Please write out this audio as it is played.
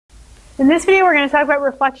In this video, we're going to talk about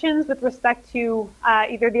reflections with respect to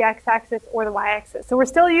either the x-axis or the y-axis. So we're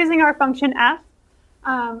still using our function f.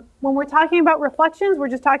 When we're talking about reflections, we're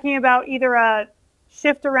just talking about either a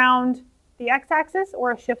shift around the x-axis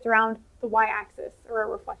or a shift around the y-axis, or a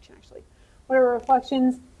reflection, actually. What are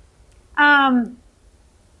reflections?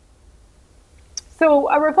 So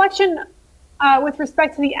a reflection with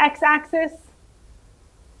respect to the x-axis,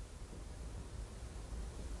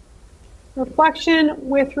 reflection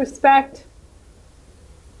with respect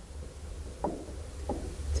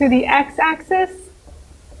to the x-axis.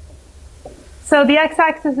 So the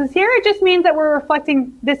x-axis is here. It just means that we're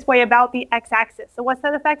reflecting this way about the x-axis. So what's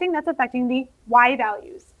that affecting? That's affecting the y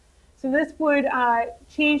values. So this would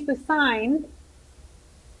change the sign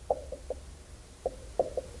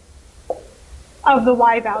of the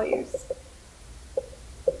y values.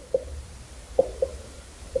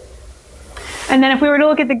 And then if we were to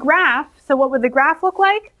look at the graph, so what would the graph look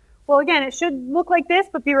like? Well, again, it should look like this,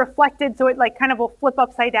 but be reflected, so it like kind of will flip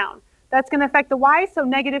upside down. That's going to affect the y, so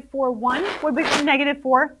negative 4, 1 would become negative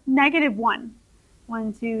 4, negative 1.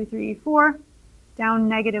 1, 2, 3, 4, down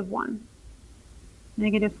negative 1.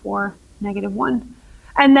 Negative 4, negative 1.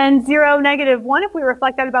 And then 0, negative 1, if we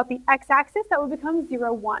reflect that about the x-axis, that would become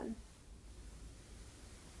 0, 1.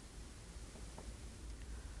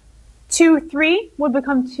 2, 3 would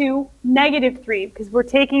become 2, negative 3, because we're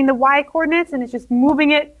taking the y-coordinates and it's just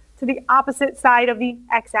moving it to the opposite side of the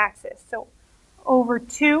x-axis. So over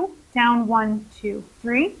 2, down 1, 2,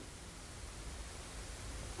 3.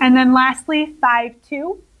 And then lastly, 5,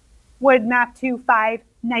 2 would map to 5,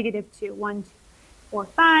 negative 2. 1, 2, 4,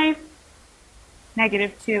 5,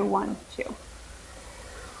 negative 2, 1, 2.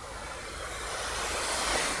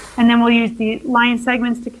 And then we'll use the line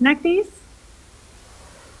segments to connect these.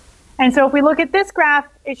 And so if we look at this graph,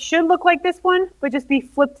 it should look like this one, but just be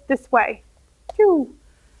flipped this way.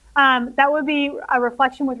 That would be a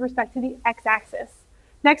reflection with respect to the x-axis.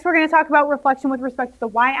 Next, we're going to talk about reflection with respect to the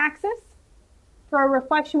y-axis. For a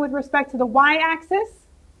reflection with respect to the y-axis,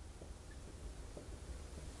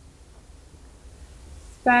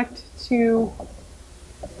 that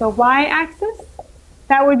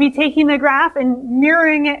would be taking the graph and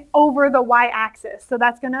mirroring it over the y-axis. So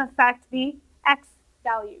that's going to affect the x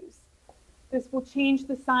values. This will change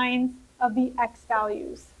the signs of the x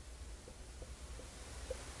values.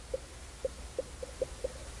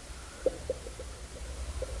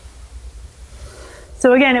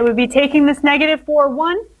 So again, it would be taking this negative 4,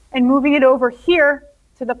 1 and moving it over here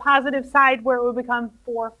to the positive side where it would become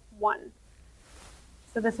 4, 1.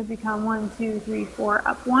 So this would become 1, 2, 3, 4,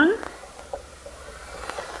 up 1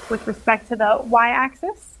 with respect to the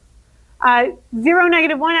y-axis. 0,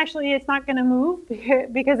 negative 1, actually, it's not going to move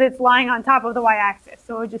because it's lying on top of the y-axis.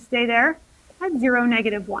 So it would just stay there at 0,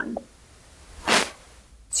 negative 1.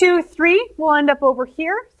 2, 3 will end up over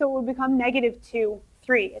here, so it will become negative 2,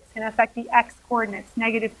 3. It's going to affect the x coordinates.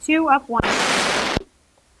 Negative 2, up 1.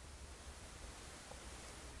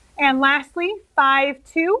 And lastly, 5,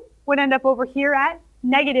 2 would end up over here at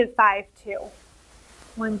negative 5, 2.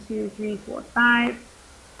 1, 2, 3, 4, 5.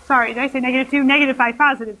 Sorry, did I say negative 2? Negative 5,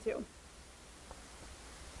 positive 2.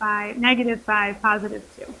 5, negative 5, positive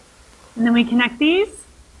 2. And then we connect these.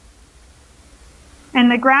 And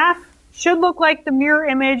the graph should look like the mirror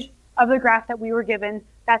image of the graph that we were given.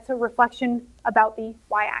 That's a reflection about the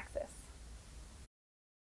y-axis.